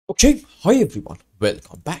Okay, hi everyone,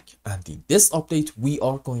 welcome back, and in this update we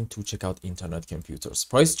are going to check out Internet Computer's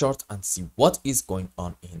price chart and see what is going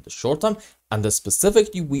on in the short term, and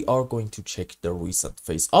specifically we are going to check the recent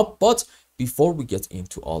face up. But before we get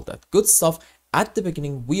into all that good stuff, at the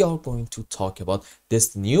beginning we are going to talk about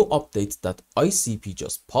this new update that ICP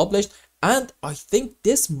just published, and I think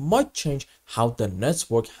this might change how the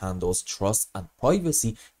network handles trust and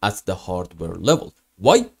privacy at the hardware level.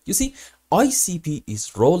 Why? You see, ICP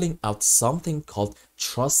is rolling out something called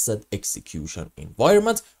Trusted Execution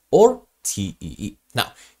Environment, or TEE.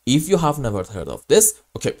 Now, if you have never heard of this,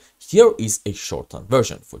 okay, here is a shortened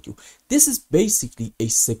version for you. This is basically a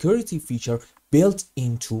security feature built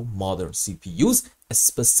into modern CPUs.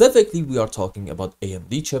 Specifically, we are talking about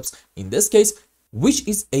AMD chips in this case, which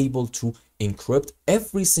is able to encrypt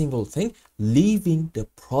every single thing, leaving the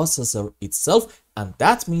processor itself. And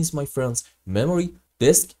that means, my friends, memory,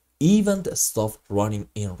 disk, even the stuff running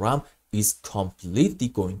in RAM is completely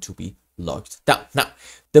going to be locked down. Now,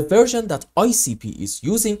 the version that ICP is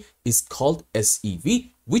using is called SEV,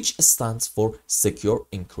 which stands for Secure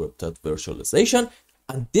Encrypted Virtualization.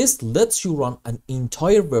 And this lets you run an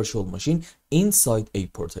entire virtual machine inside a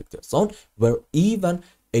protected zone where even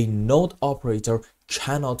a node operator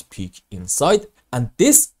cannot peek inside. And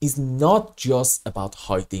this is not just about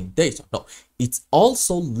hiding data. No, it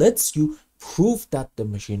also lets you prove that the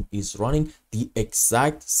machine is running the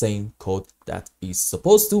exact same code that is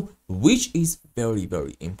supposed to, which is very,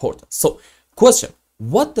 very important. So, question,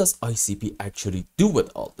 what does ICP actually do with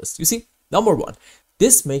all this? You see, number one,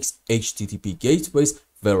 this makes HTTP gateways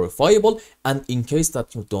verifiable, and in case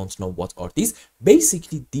that you don't know what are these,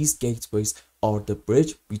 basically these gateways are the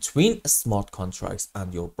bridge between smart contracts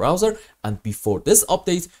and your browser. And before this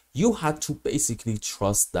update, you had to basically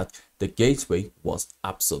trust that the gateway was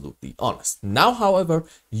absolutely honest. Now, however,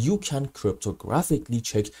 you can cryptographically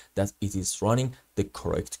check that it is running the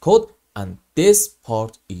correct code, and this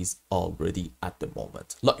part is already at the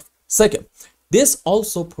moment live. Second, this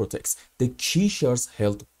also protects the key shares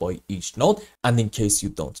held by each node, and in case you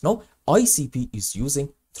don't know, ICP is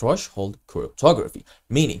using threshold cryptography,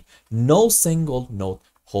 meaning no single node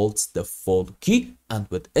holds the full key, and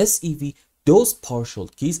with SEV, those partial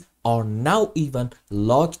keys are now even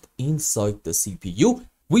locked inside the CPU,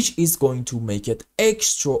 which is going to make it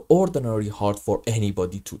extraordinarily hard for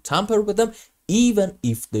anybody to tamper with them, even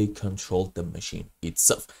if they control the machine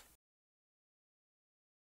itself.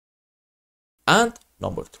 And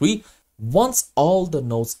number three, once all the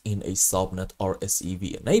nodes in a subnet are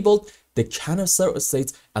SEV enabled, the canister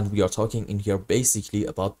states, and we are talking in here basically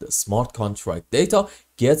about the smart contract data,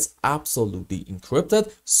 gets absolutely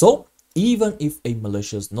encrypted. So even if a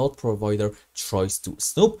malicious node provider tries to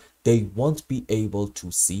snoop, they won't be able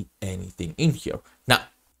to see anything in here. Now,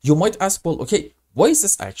 you might ask, well, okay, why is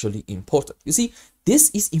this actually important? You see, this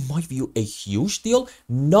is, in my view, a huge deal,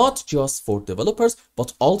 not just for developers,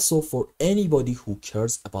 but also for anybody who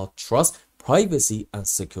cares about trust, privacy, and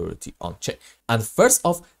security on chain. And first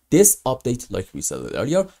off, this update, like we said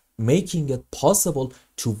earlier, making it possible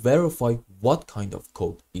to verify what kind of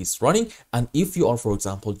code is running. And if you are, for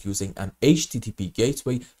example, using an HTTP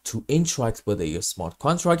gateway to interact with a smart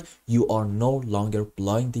contract, you are no longer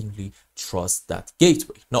blindly trust that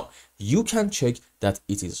gateway. No, you can check that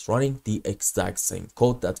it is running the exact same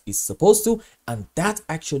code that is supposed to, and that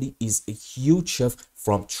actually is a huge shift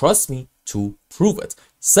from trust me to prove it.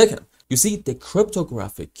 Second, you see, the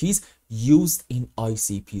cryptographic keys used in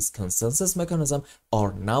ICP's consensus mechanism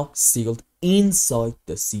are now sealed inside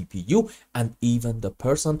the CPU, and even the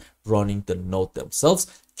person running the node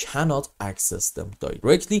themselves cannot access them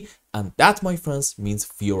directly. And that, my friends, means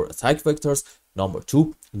fewer attack vectors. Number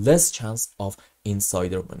two, less chance of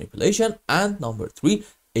insider manipulation. And number three,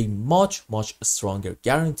 a much stronger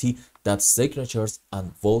guarantee that signatures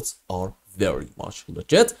and votes are very much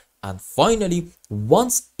legit. And finally,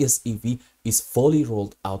 once SEV is fully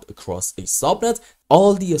rolled out across a subnet,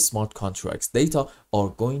 all the smart contracts data are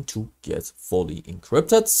going to get fully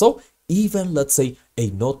encrypted. So even, let's say,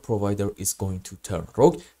 a node provider is going to turn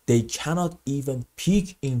rogue, they cannot even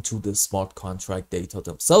peek into the smart contract data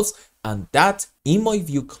themselves. And that, in my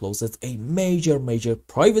view, closes a major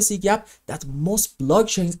privacy gap that most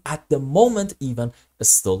blockchains at the moment even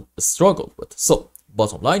still struggle with. So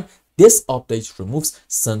bottom line, this update removes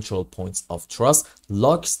central points of trust,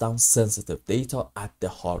 locks down sensitive data at the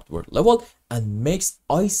hardware level, and makes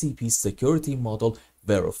ICP's security model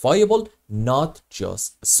verifiable, not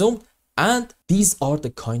just assumed. And these are the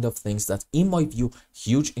kind of things that, in my view,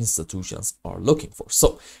 huge institutions are looking for.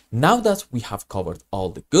 So now that we have covered all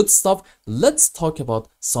the good stuff, let's talk about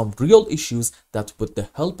some real issues that, with the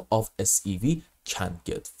help of SEV, can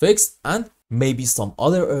get fixed, and maybe some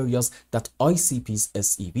other areas that ICP's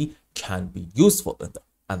SEV can be useful in them.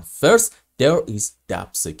 And first, there is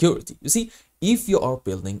dApp security. You see, if you are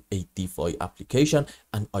building a DeFi application,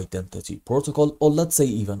 an identity protocol, or let's say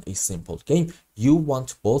even a simple game, you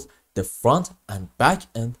want both the front and back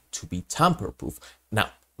end to be tamper-proof.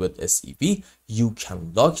 Now, with SEV, you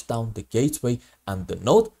can lock down the gateway and the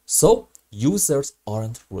node, so users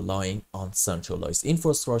aren't relying on centralized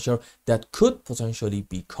infrastructure that could potentially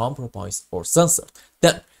be compromised or censored.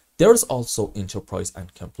 Then, there's also enterprise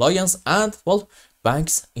and compliance, and well,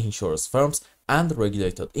 banks, insurance firms, and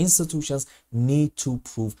regulated institutions need to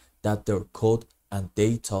prove that their code and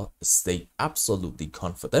data stay absolutely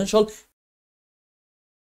confidential,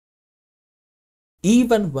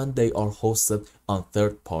 even when they are hosted on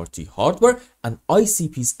third-party hardware, and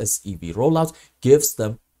ICP's SEV rollout gives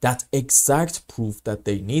them that exact proof that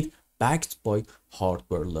they need, backed by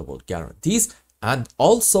hardware-level guarantees. And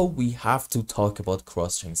also, we have to talk about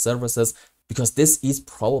cross-chain services, because this is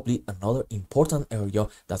probably another important area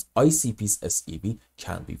that ICP's SEV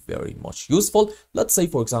can be very much useful. Let's say,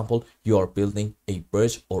 for example, you are building a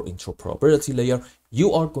bridge or interoperability layer.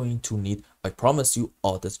 You are going to need, I promise you,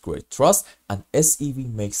 audit-grade trust, and SEV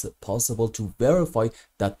makes it possible to verify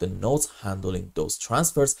that the nodes handling those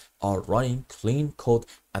transfers are running clean code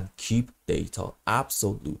and keep data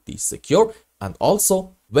absolutely secure. And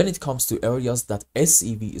also, when it comes to areas that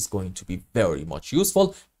SEV is going to be very much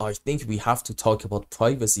useful, I think we have to talk about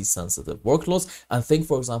privacy sensitive workloads and think,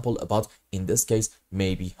 for example, about, in this case,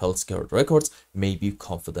 maybe healthcare records, maybe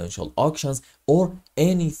confidential auctions, or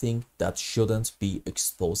anything that shouldn't be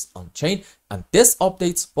exposed on chain. And this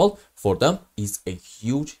update, well, for them is a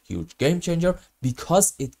huge game changer,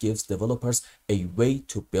 because it gives developers a way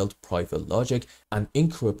to build private logic and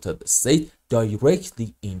encrypted state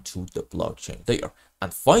directly into the blockchain layer.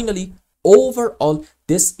 And finally, overall,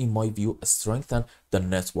 this, in my view, strengthens the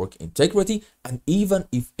network integrity. And even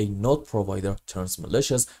if a node provider turns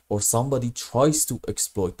malicious or somebody tries to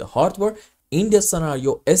exploit the hardware, in this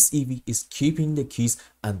scenario, SEV is keeping the keys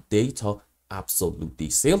and data absolutely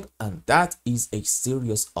sealed, and that is a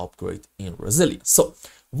serious upgrade in resilience. So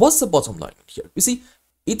what's the bottom line here? You see,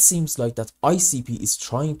 it seems like that ICP is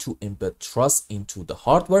trying to embed trust into the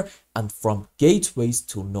hardware, and from gateways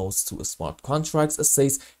to nodes to smart contracts, it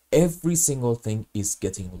says every single thing is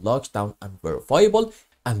getting locked down and verifiable.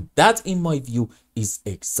 And that, in my view, is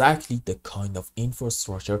exactly the kind of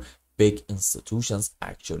infrastructure big institutions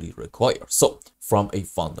actually require. So from a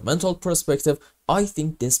fundamental perspective, I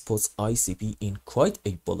think this puts ICP in quite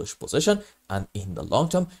a bullish position, and in the long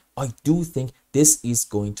term, I do think this is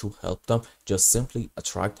going to help them just simply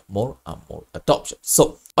attract more and more adoption.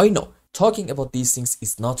 So I know talking about these things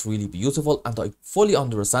is not really beautiful, and I fully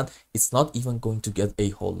understand it's not even going to get a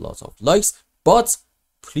whole lot of likes, but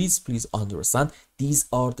please understand, these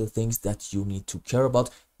are the things that you need to care about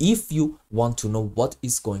if you want to know what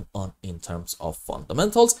is going on in terms of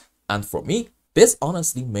fundamentals. And for me, this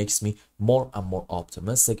honestly makes me more and more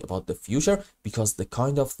optimistic about the future, because the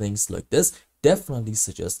kind of things like this definitely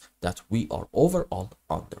suggest that we are overall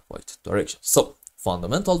on the right direction. So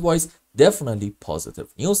fundamental wise, definitely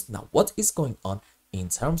positive news. Now, what is going on in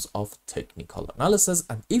terms of technical analysis?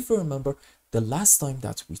 And if you remember, the last time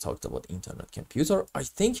that we talked about internet computer, I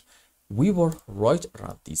think we were right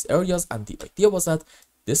around these areas, and the idea was that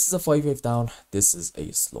this is a 5-wave down, this is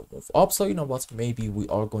a slow move up. So you know what, maybe we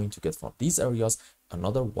are going to get from these areas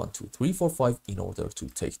another 1 2 3 4 5 in order to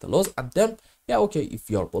take the lows, and then yeah, okay, if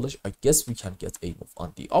we are bullish, I guess we can get a move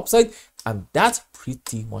on the upside. And that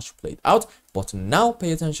pretty much played out. But now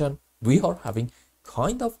pay attention, we are having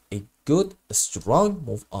kind of a good strong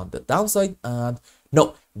move on the downside, and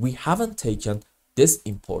no, we haven't taken this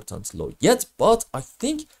important low yet, but I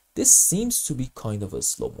think this seems to be kind of a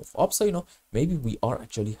slow move up. So you know, maybe we are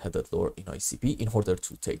actually headed lower in ICP in order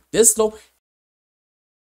to take this low.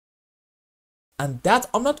 And that,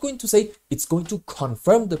 I'm not going to say it's going to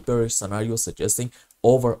confirm the bearish scenario, suggesting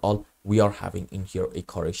overall we are having in here a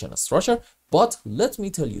correction structure. But let me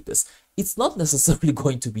tell you this, it's not necessarily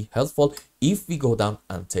going to be helpful if we go down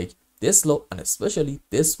and take this low, and especially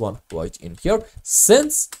this one right in here,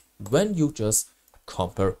 since when you just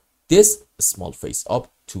compare this small face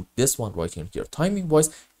up to this one right in here, timing wise,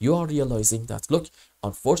 you are realizing that, look,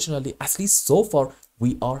 unfortunately, at least so far,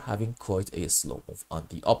 we are having quite a slow move on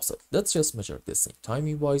the upside. Let's just measure this thing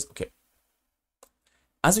timing wise. Okay,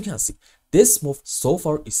 as you can see, this move so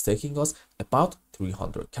far is taking us about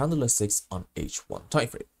 300 candlesticks on H1 time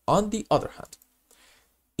frame. On the other hand,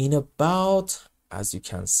 in about, as you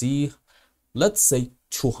can see, let's say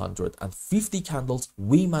 250 candles,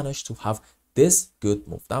 we managed to have this good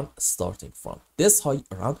move down starting from this high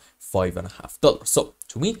around $5.50. So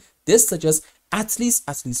to me, this suggests at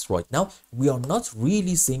least right now, we are not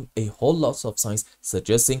really seeing a whole lot of signs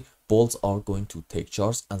suggesting bulls are going to take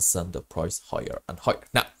charge and send the price higher and higher.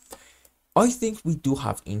 Now, I think we do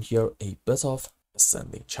have in here a bit of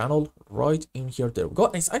ascending channel right in here. There we go.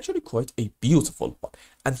 And it's actually quite a beautiful one.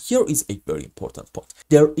 And here is a very important point.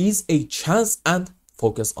 There is a chance, and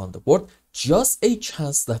focus on the word, just a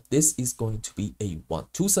chance that this is going to be a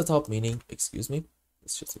 1-2 setup, meaning, excuse me,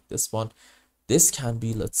 let's just take this one. This can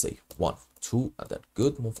be, let's say, 1, 2, and then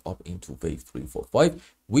good move up into wave 3, 4,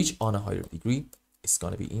 5, which on a higher degree is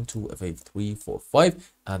going to be into a wave 3, 4,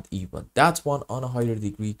 5, and even that one on a higher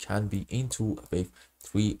degree can be into a wave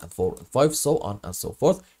 3 and 4 and 5, so on and so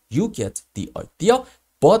forth. You get the idea,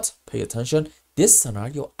 but pay attention. This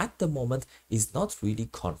scenario at the moment is not really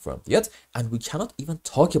confirmed yet, and we cannot even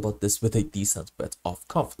talk about this with a decent bit of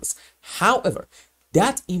confidence. However,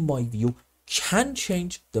 that in my view can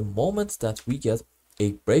change the moment that we get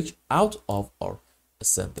a break out of our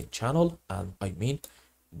ascending channel, and I mean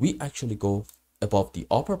we actually go above the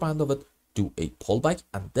upper band of it, do a pullback,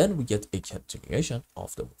 and then we get a continuation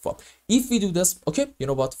of the move up. If we do this, okay, you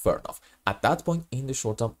know what, fair enough. At that point in the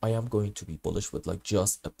short term, I am going to be bullish with like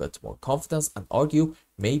just a bit more confidence and argue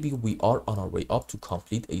maybe we are on our way up to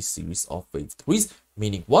complete a series of wave 3s,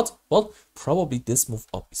 meaning what? Well, probably this move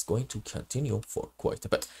up is going to continue for quite a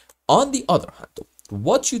bit. On the other hand though,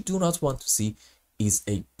 what you do not want to see is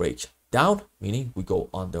a breakdown, meaning we go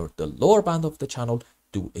under the lower band of the channel,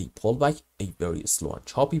 do a pullback, a very slow and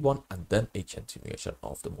choppy one, and then a continuation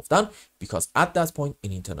of the move down, because at that point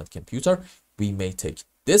in internet computer, we may take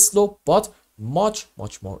this low, but much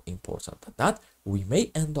more important than that, we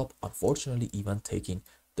may end up unfortunately even taking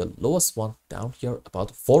the lowest one down here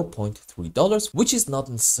about $4.3, which is not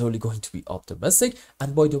necessarily going to be optimistic.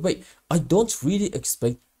 And by the way, I don't really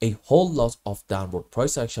expect a whole lot of downward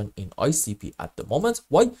price action in ICP at the moment.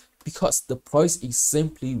 Why? Because the price is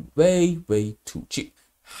simply way too cheap.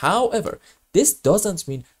 However, this doesn't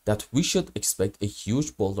mean that we should expect a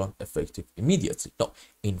huge bull run effective immediately. No,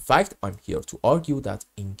 in fact, I'm here to argue that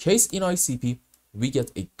in case in ICP we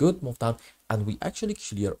get a good move down and we actually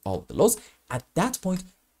clear all the lows, at that point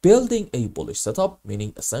building a bullish setup,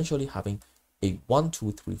 meaning essentially having a 1,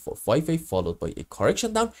 2, 3, 4, 5 wave followed by a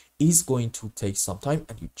correction down, is going to take some time,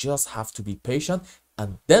 and you just have to be patient.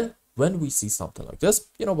 And then when we see something like this,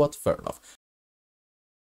 you know what, fair enough.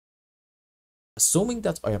 Assuming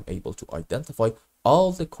that I am able to identify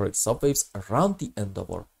all the correct subwaves around the end of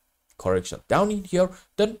our correction down in here,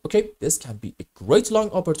 then okay, this can be a great long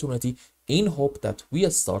opportunity in hope that we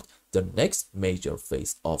start the next major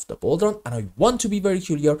phase of the bull run. And I want to be very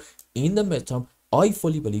clear, in the midterm, I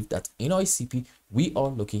fully believe that in ICP we are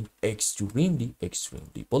looking extremely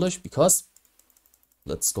bullish, because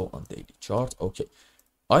let's go on daily chart. Okay,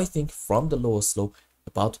 I think from the lowest low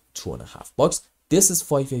about $2.5. This is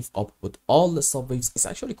 5 wave up with all the subwaves. It's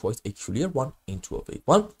actually quite a clear one into a wave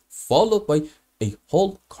 1, followed by a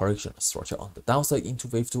whole correction structure on the downside into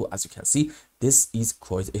wave 2. As you can see, this is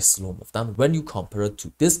quite a slow move down when you compare it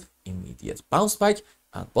to this immediate bounce back.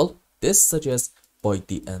 And well, this suggests by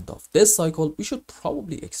the end of this cycle, we should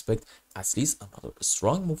probably expect at least another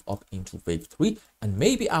strong move up into wave 3, and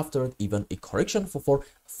maybe after it even a correction for 4,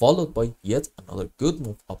 followed by yet another good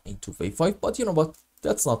move up into wave 5. But you know what?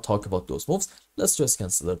 Let's not talk about those moves. Let's just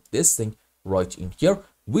consider this thing right in here,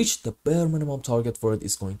 which the bare minimum target for it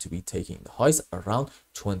is going to be taking the highs around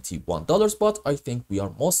 $21. But I think we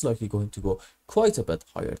are most likely going to go quite a bit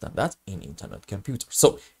higher than that in internet computer.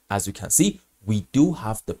 So as you can see, we do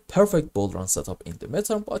have the perfect bull run setup in the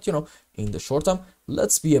midterm, but you know, in the short term,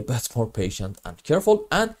 let's be a bit more patient and careful.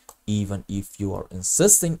 And even if you are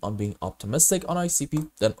insisting on being optimistic on ICP,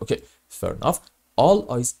 then okay, fair enough.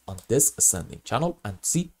 All eyes on this ascending channel and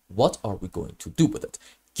see what are we going to do with it.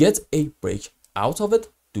 Get a break out of it,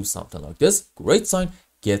 do something like this, great sign.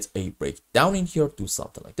 Get a break down in here, do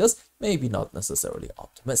something like this, maybe not necessarily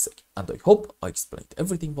optimistic. And I hope I explained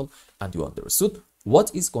everything well and you understood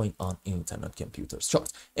what is going on in internet computers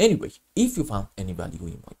chart. Anyway, if you found any value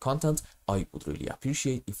in my content, I would really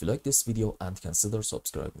appreciate if you like this video and consider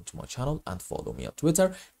subscribing to my channel and follow me on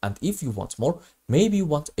Twitter. And if you want more, maybe you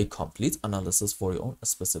want a complete analysis for your own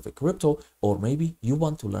specific crypto, or maybe you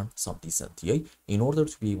want to learn some decent TA in order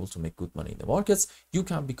to be able to make good money in the markets, you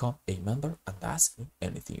can become a member and ask me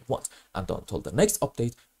anything you want. And until the next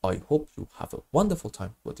update, I hope you have a wonderful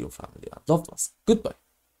time with your family and loved ones. Goodbye.